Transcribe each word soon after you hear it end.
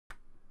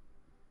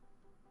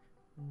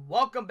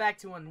Welcome back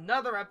to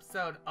another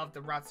episode of the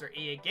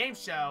Robster88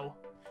 Gameshow,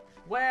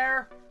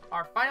 where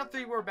our final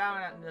three were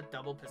bound in the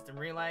double piston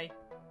relay,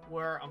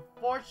 where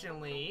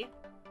unfortunately,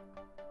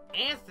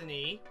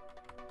 Anthony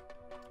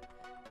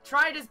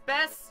tried his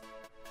best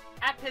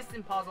at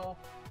piston puzzle,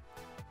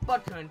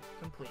 but couldn't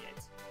complete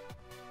it.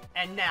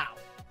 And now,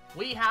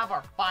 we have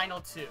our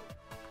final two.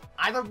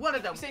 Either one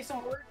of them say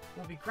some word?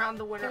 will be crowned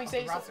the winner of the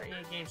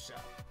Robster88 Gameshow.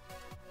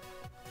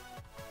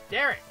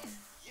 Derek,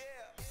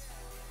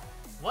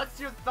 what's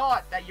your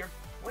thought that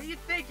what are you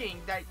thinking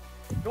that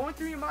going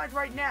through your mind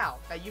right now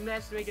that you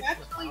managed to make it?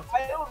 Actually,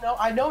 I don't know.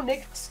 I know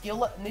Nich's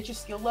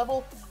skill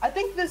level. I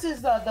think this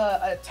is the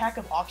Attack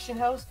of Auction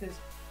House because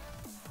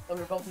we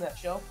were both in that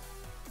show.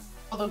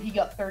 Although he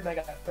got third and I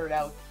got third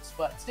out,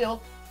 but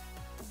still,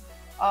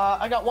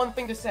 I got one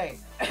thing to say.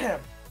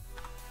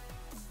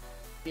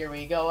 Here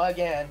we go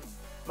again.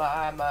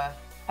 My,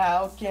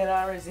 how can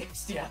I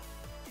resist ya?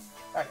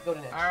 Alright, go to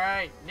Nich.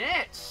 Alright,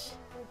 Nich!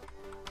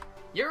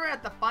 You're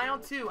at the final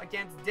two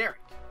against Derek.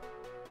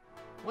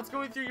 What's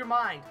going through your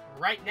mind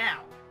right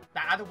now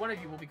that either one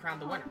of you will be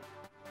crowned the winner?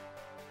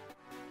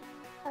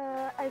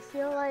 I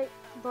feel like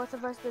both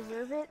of us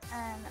deserve it,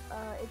 and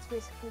it's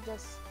basically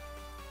just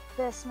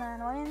best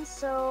man wins,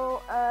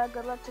 so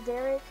good luck to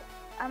Derek.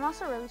 I'm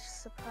also really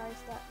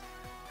surprised that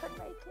I could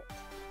make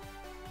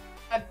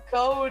it.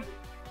 Code!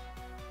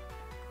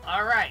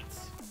 Alright.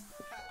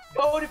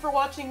 Code, if you're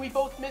watching, we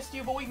both missed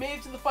you, but we made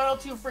it to the final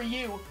two for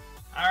you.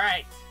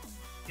 Alright.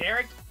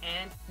 Derek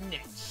and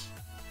Nich.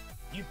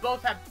 You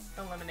both have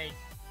to eliminate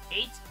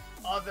 8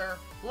 other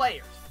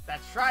players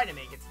that try to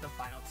make it to the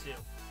final two.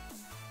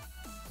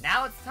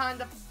 Now it's time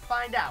to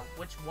find out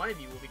which one of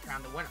you will be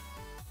crowned the winner.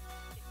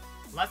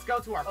 Let's go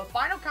to our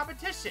final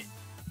competition,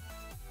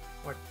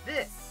 where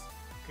this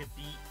could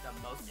be the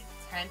most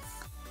intense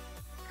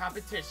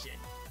competition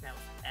that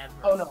was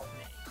ever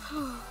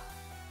made.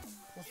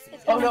 We'll see.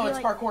 Oh no, it's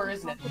parkour,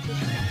 isn't it?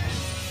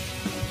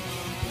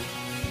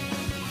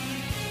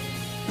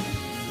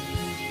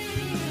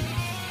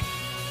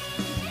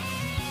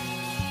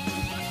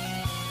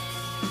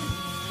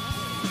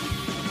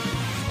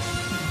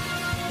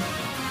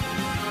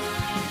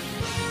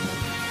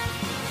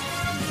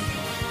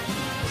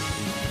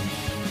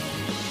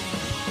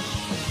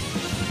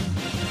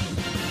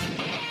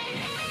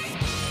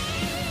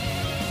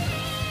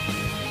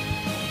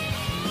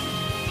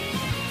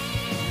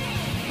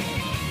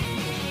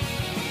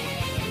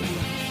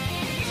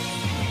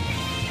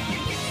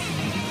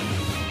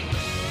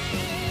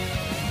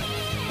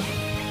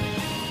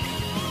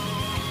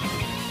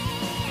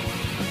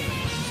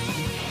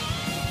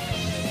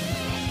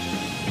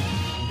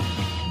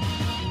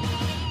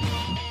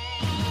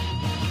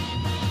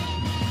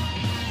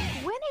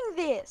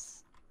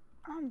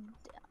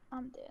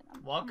 I'm dead.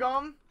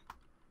 Welcome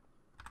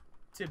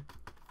to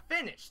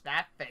finish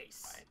that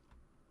face.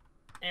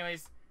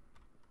 Anyways,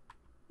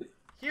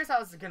 here's how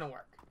this is gonna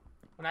work.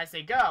 When I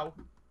say go,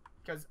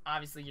 because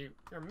obviously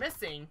you're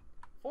missing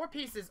 4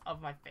 pieces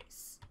of my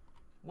face,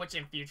 which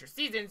in future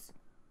seasons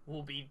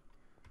will be,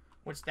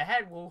 which the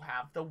head will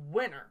have the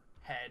winner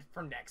head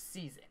for next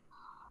season.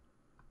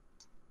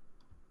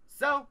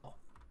 So,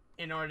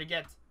 in order to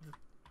get,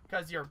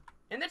 because you're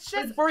in the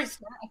chest. Before we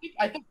start,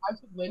 I think I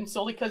should win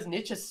solely because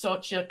Nich is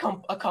such a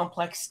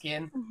complex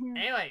skin.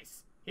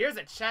 Anyways, here's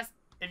a chest.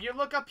 If you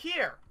look up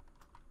here,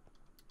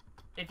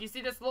 if you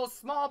see this little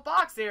small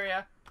box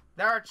area,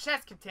 there are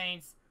chests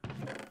contains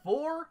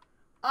 4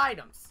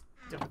 items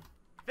to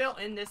fill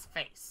in this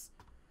face.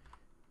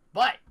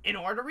 But in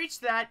order to reach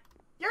that,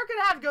 you're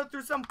gonna have to go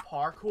through some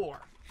parkour.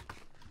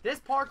 This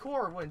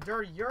parkour will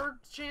endure your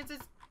chances.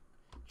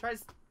 Try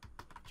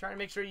to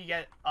make sure you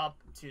get up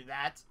to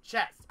that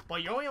chest.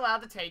 But you're only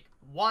allowed to take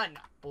 1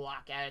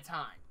 block at a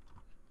time.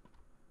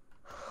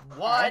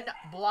 1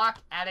 block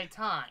at a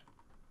time.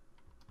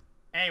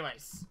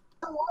 Anyways.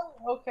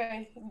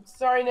 Okay.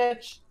 Sorry,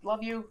 Nich.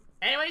 Love you.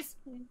 Anyways,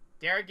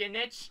 Derik and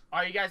Nich,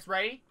 are you guys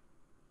ready?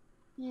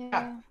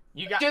 Yeah.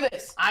 You got do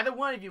this. Either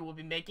one of you will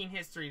be making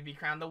history to be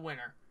crowned the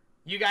winner.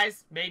 You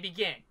guys may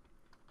begin.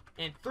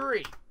 In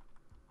 3,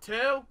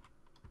 2,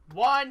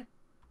 1,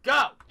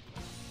 go!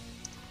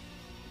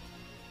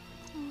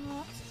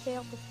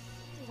 Failed the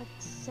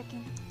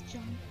second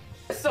jump.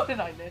 So did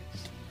I, Nich.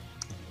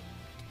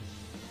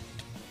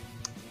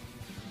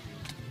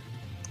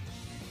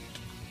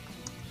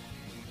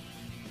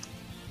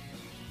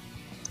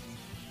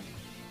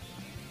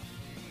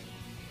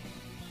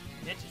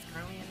 Nich is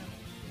currently in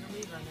the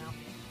lead right now.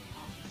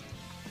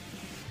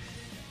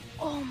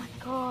 Oh my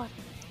god.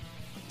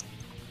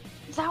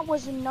 That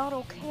was not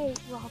okay,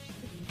 Robster.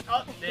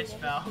 Oh, Nich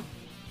fell.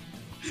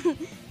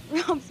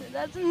 Robster,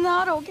 that's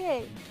not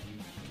okay.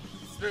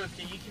 Smooth,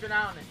 can you keep an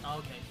eye on it?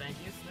 Okay, thank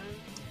you, Smooth.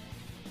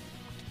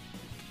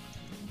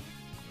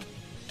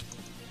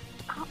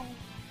 Uh-oh.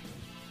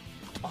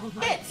 Oh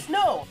my It's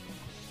no!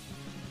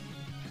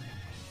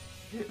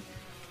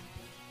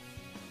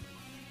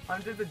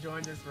 Hunter to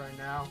join us right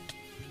now.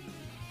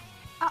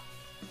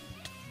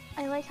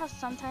 I like how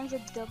sometimes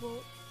it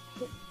double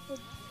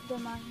the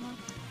magma.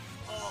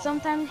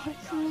 Sometimes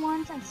hits me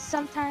once and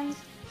sometimes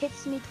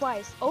hits me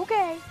twice.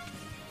 Okay.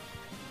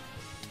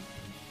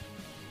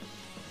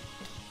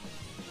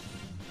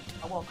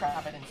 Oh well,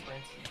 crap! I didn't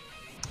sprint.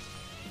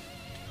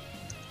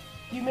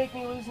 You make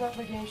me lose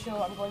another game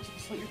show, I'm going to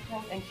slit your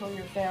throat and kill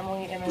your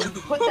family, and then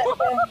put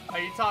that. Are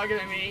you talking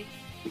to me?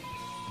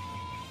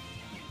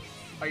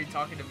 Are you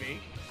talking to me?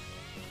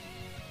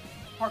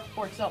 Park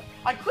for itself.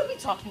 I could be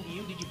talking to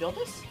you. Did you build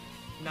this?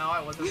 No,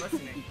 I wasn't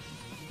listening.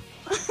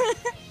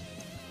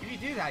 If you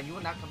do that, you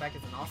will not come back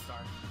as an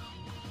all-star.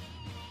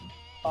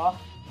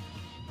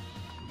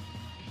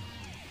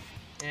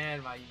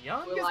 And my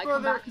youngest Will I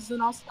brother. come back as an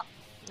all-star?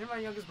 And my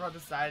youngest brother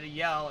decided to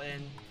yell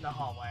in the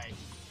hallway.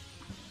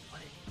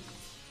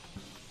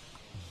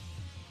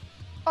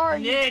 Are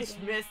you Nich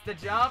kidding? missed the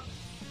jump.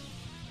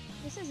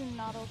 This is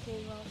not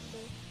okay,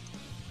 Robster.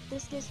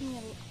 This gives me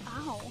a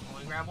ow.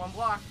 Only grab one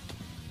block.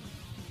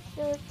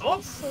 Derek,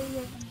 Oops. say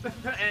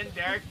you're And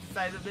Derek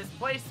decided to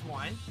misplace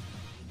one.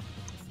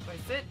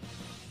 Misplace it.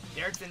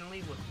 Derek's in the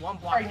lead with one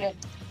block. Sorry, Nick.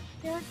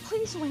 Derek,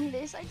 please win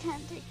this. I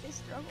can't take this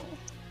struggle.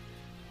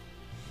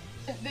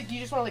 Nick, you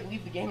just want to like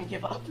leave the game and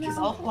give up? Because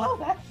No. I'll allow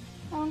that.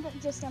 I'm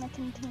just gonna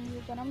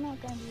continue, but I'm not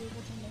gonna be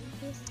able to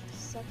make this.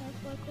 Suck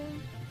at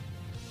parkour.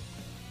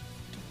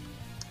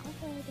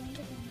 Okay, dang it.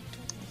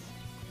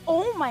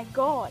 Oh my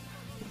god!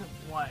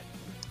 What?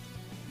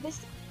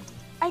 This.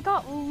 I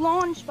got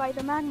launched by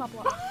the magma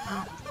block.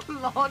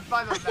 Launched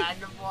by the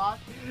magna block.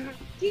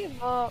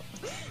 Give up.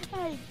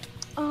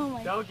 Oh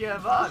my god. Don't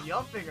give up.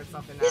 You'll figure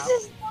something This out.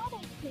 is not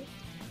okay.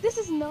 This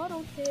is not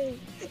okay.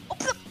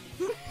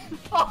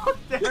 Oh,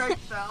 Derek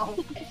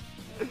fell.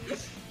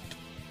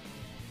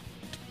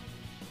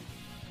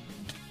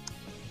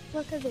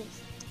 Look at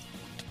this.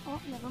 Oh,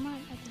 never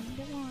mind. I didn't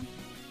get one.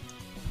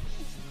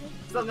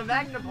 So the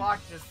magna block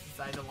just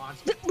decided to launch.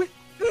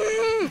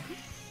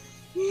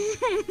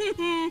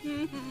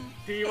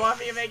 Do you want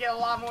me to make it a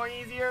lot more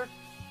easier?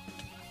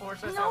 Or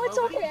should I No, it's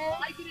start loading? okay.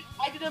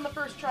 I did it on the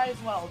first try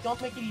as well. Don't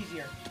make it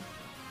easier.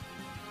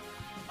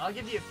 I'll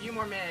give you a few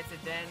more minutes and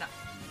then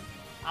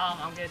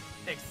I'm gonna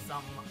fix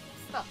some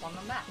stuff on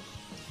the map.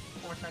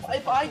 Or should I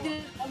If I did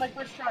it on my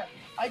first try,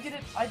 I did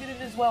it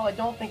as well. I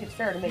don't think it's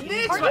fair to make it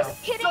Nich easier. was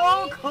kidding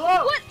so me?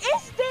 close! What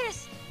is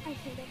this? I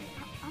hate it.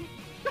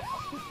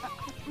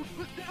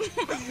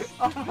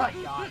 Oh my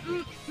god.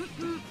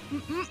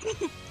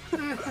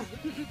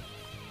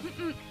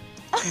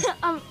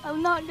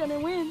 I'm not gonna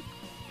win.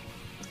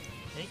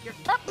 Take your.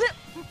 Up.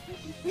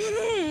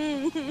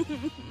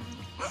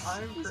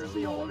 I'm This is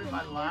currently not holding my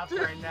gonna laugh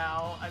work. right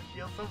now. I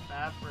feel so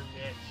bad for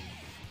Nich.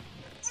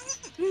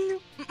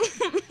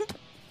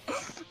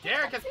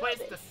 Derek has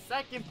placed the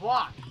second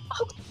block.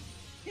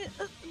 Good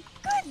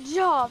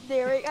job,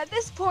 Derek. At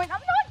this point, I'm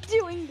not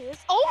doing this.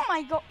 Oh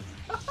my god.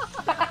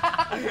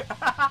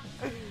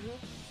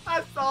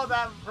 I saw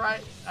that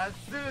right as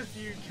soon as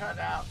you cut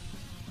out.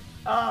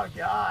 Oh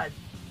god.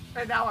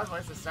 And now my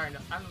voice is starting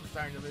to I'm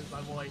starting to lose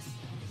my voice.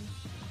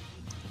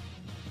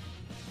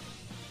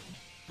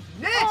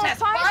 Nich has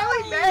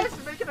finally managed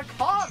to make it a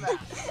comeback.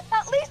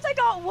 At least I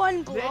got one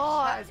Nich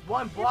block. has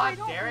one I block,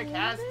 don't Derek win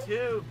has this-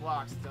 2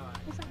 blocks done.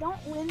 If I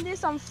don't win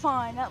this, I'm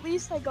fine. At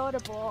least I got a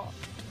block.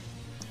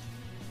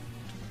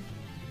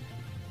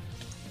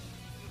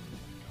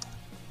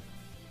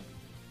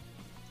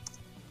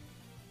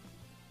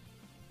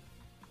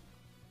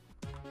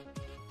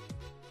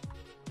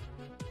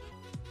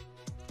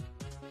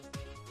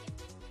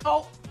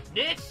 Oh,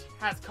 Nich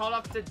has caught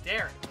up to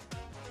Derek.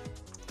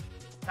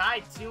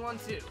 Tied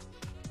 2-2.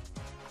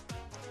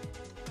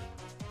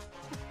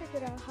 I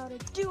figured out how to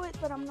do it,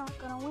 but I'm not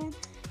gonna win.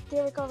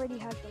 Derek already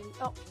has the lead.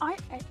 Oh,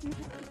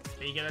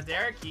 Speaking of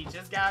Derek, he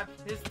just got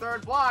his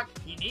 3rd block.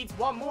 He needs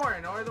one more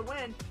in order to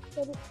win.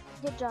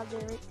 Good job,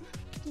 Derek.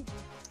 GG.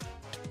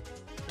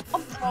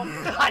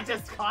 I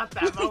just caught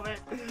that moment.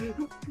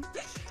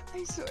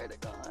 I swear to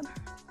God.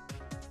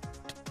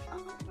 Oh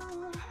my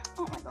god.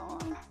 Oh my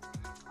god.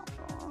 Oh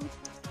god.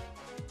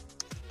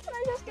 Can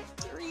I just get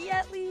 3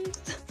 at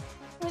least?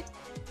 Like,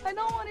 I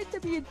don't want it to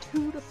be a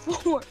 2 to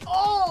 4.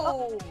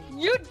 Oh!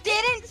 You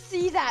didn't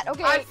see that,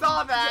 okay? I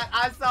saw that.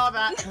 I saw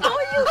that. No, you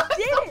I saw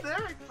didn't.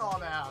 Derek fall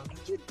down.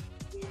 You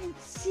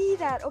didn't see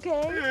that,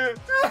 okay?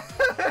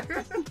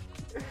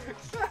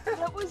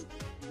 That was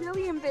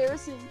really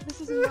embarrassing.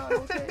 This is not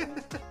okay.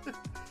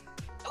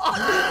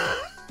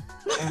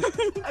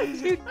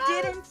 You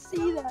didn't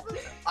see that.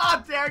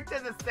 Oh, Derek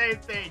did the same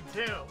thing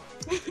too.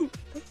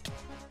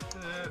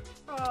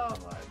 Oh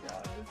my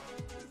god, this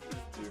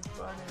is too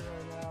funny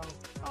right now.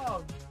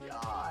 Oh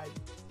god.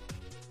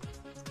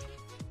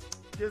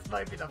 This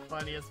might be the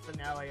funniest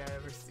finale I've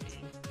ever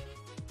seen.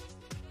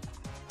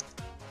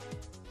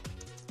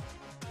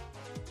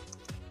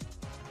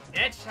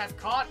 Nich has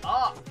caught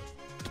up.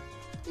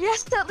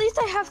 Yes, at least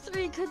I have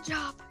 3. Good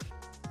job.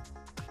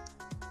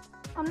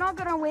 I'm not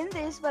gonna win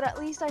this, but at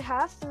least I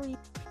have 3.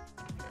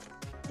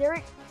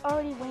 Derek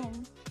already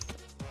win.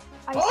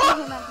 I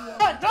see him at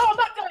the end. no, I'm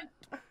not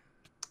done.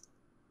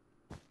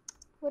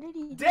 What did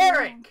he do?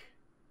 Derek,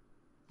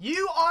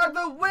 you are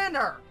the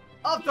winner.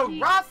 of the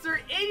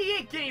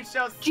Robster88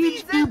 Gameshow GG,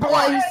 Season 1!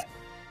 boys!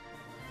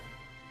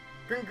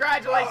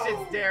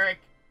 Congratulations, Derik!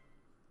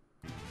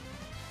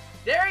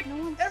 Derik,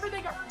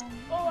 Everything hurts.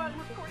 Oh, I'm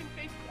recording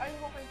Facebook. I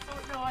hope I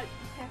don't know.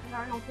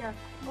 I don't care.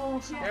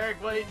 Oh, shit.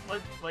 Derik, what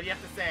do you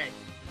have to say?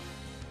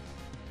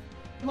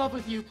 In love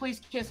with you.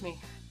 Please kiss me.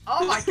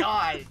 Oh my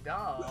god,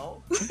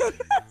 no.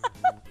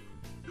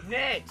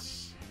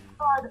 Nich!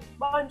 God,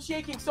 I'm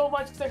shaking so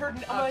much because I heard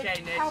I'm Okay,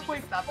 like, Nich, halfway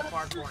you can stop the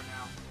parkour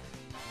now.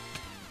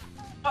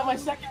 Got my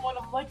second one.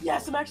 I'm like,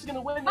 yes, I'm actually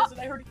gonna win this,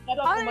 and I heard that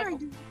up. I'm like,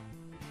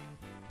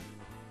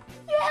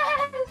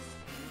 yes!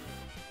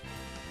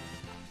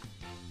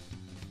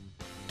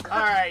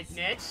 Alright,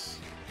 Nich.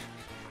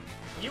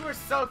 You were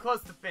so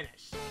close to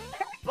finish.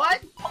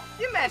 But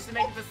you managed to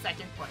make it to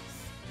second place.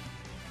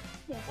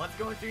 Yes. What's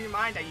going through your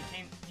mind that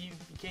you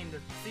became the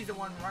Season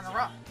 1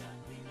 runner-up?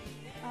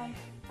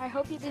 I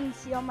hope you didn't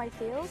see all my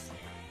fails.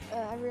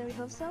 I really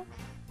hope so.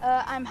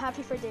 I'm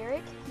happy for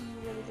Derik.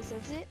 He really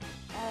deserves it.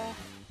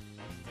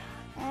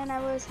 And I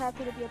was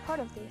happy to be a part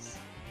of this.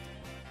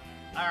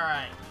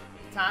 Alright,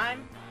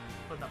 time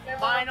for the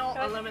final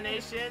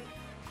elimination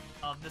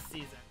of the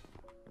season.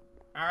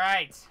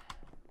 Alright.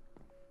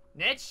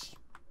 Nich,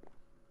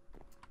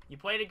 you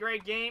played a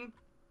great game,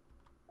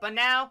 but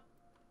now,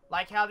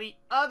 like how the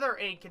other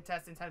 8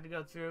 contestants had to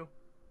go through,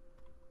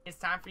 it's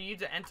time for you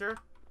to enter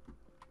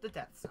the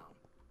death zone.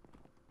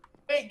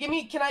 Wait,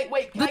 can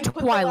I put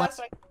the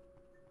last item?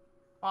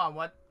 Oh,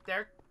 what,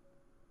 Derik?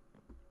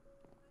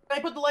 Can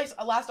I put the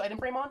last item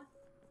frame on?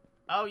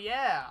 Oh,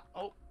 yeah.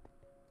 Oh.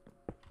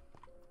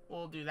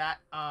 We'll do that.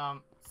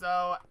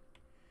 So,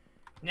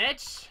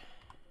 Nich?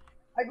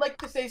 I'd like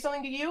to say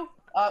something to you.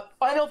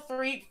 Final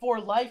 3 for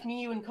life,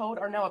 me, you, and Code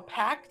are now a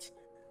pact.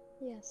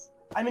 Yes.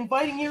 I'm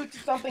inviting you to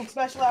something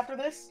special after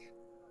this.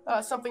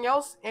 Something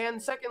else.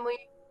 And secondly...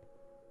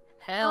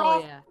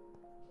 Hell yeah.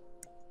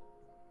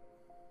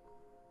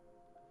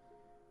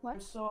 What? I'm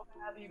so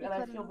happy, and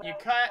I feel bad.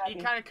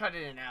 You kind of cut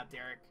it in and out,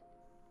 Derik.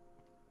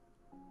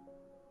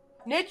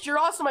 Nich, you're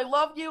awesome. I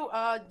love you.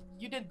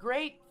 You did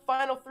great.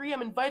 Final 3,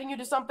 I'm inviting you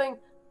to something.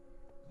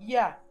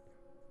 Yeah.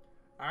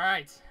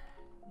 Alright.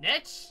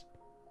 Nich?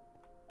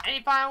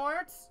 Any final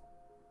words?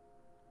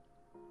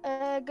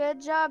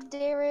 Good job,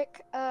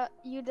 Derik.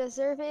 You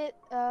deserve it.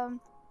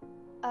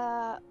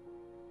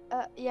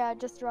 Yeah,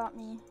 just drop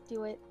me.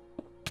 Do it.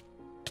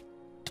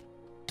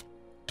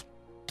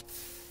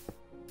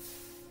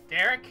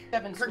 Derik,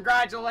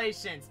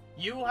 congratulations!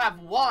 You have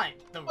won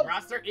the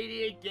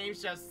Robster88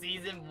 Gameshow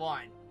Season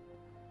 1.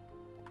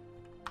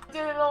 I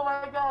did it, oh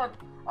my god.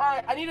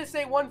 Alright, I need to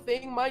say one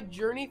thing. My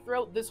journey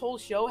throughout this whole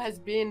show has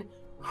been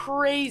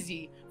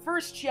crazy.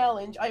 First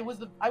challenge, I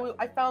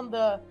found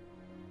the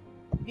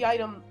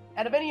item,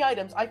 out of any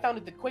items, I found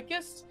it the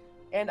quickest,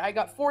 and I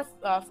got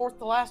fourth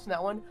to last in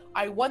that one.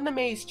 I won the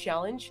maze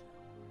challenge.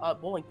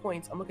 Bowling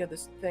points, I'm looking at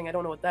this thing, I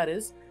don't know what that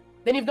is.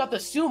 Then you've got the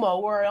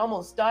sumo, where I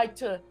almost died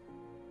to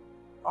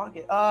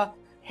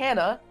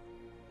Hannah.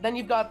 Then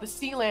you've got the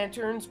sea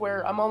lanterns,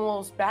 where I'm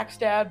almost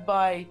backstabbed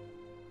by,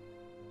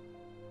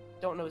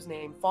 don't know his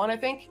name, Fawn, I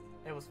think.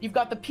 You've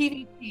got the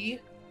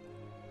PvP.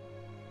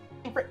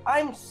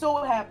 I'm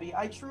so happy.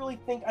 I truly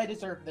think I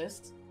deserve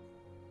this.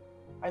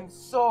 I'm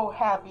so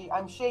happy.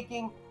 I'm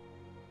shaking.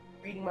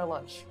 Eating my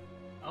lunch.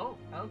 Oh,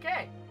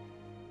 okay.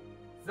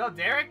 So,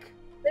 Derik?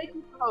 Thank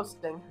you for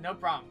hosting. No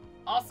problem.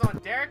 Also,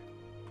 Derik,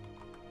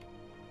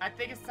 I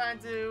think it's time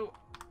to...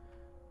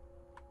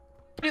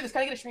 Do this.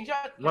 Can I get a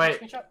screenshot?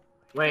 Wait. Screenshot?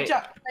 Wait.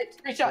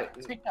 Screenshot.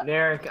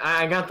 Derik,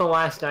 I got the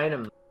last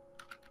item.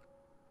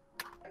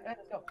 Okay,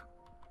 let's go.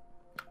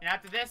 And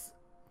after this...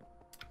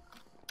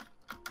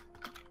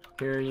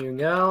 Here you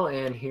go,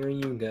 and here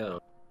you go.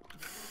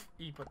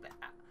 You put that.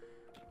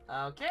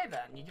 Okay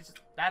then, you can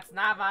just. That's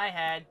not my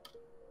head.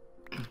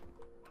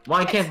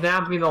 Why can't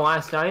that be the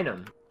last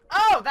item?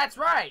 Oh, that's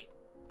right.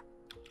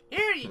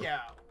 Here you go.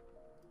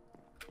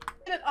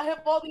 I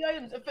have all the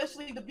items,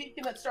 especially the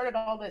beacon that started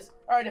all this.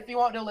 All right, if you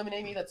want to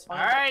eliminate me, that's fine.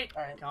 All right.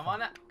 All right. Come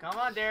on,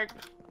 Derik.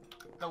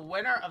 The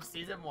winner of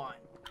Season 1.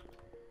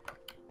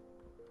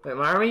 Wait,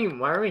 why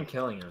are we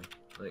killing him?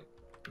 Like.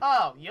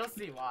 Oh, you'll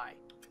see why.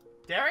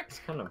 Derik, It's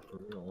kind of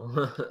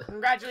brutal.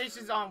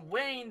 congratulations on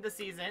winning the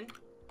season.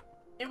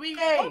 And we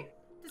Hey. hope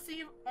to see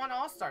you on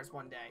All-Stars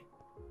one day.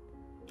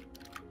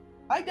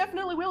 I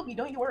definitely will be.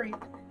 Don't you worry.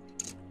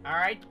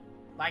 Alright,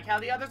 like how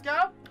the others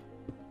go?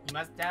 You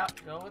must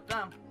go with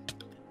them.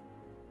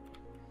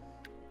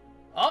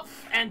 Oh,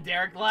 and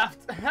Derik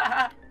left.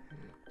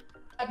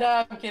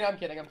 No, I'm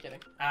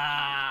kidding.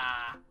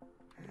 Ah.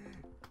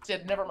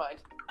 Sid, never mind.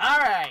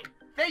 Alright,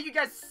 thank you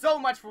guys so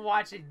much for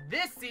watching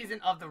this season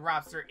of the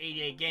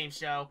Robster88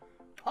 Gameshow.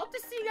 Hope to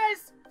see you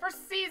guys for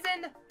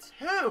Season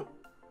 2.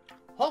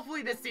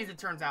 Hopefully this season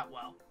turns out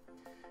well.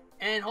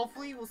 And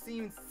hopefully we'll see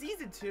you in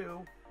Season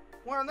 2,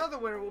 where another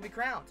winner will be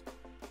crowned.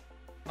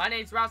 My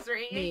name's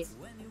Robster88,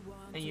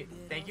 and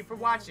thank you for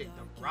watching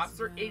the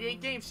Robster88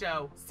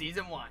 Gameshow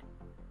Season 1.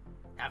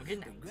 Have a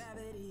good night.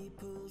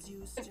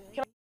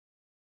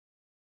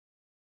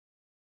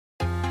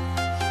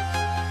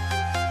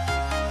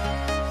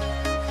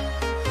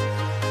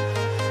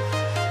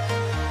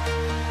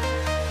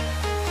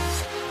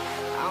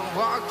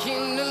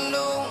 walking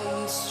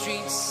alone, the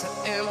streets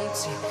are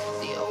empty.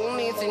 The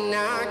only thing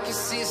I can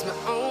see is my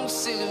own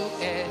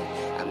silhouette.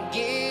 I'm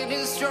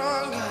getting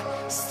stronger,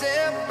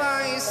 step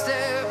by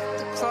step.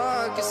 The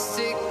clock is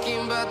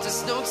ticking, but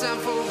there's no time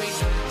for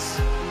regrets.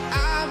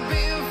 I've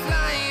been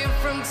flying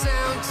from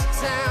town to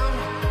town,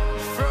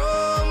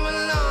 from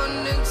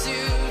London to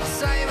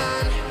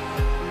Taiwan.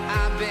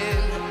 I've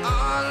been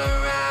all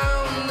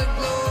around the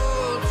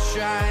globe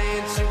trying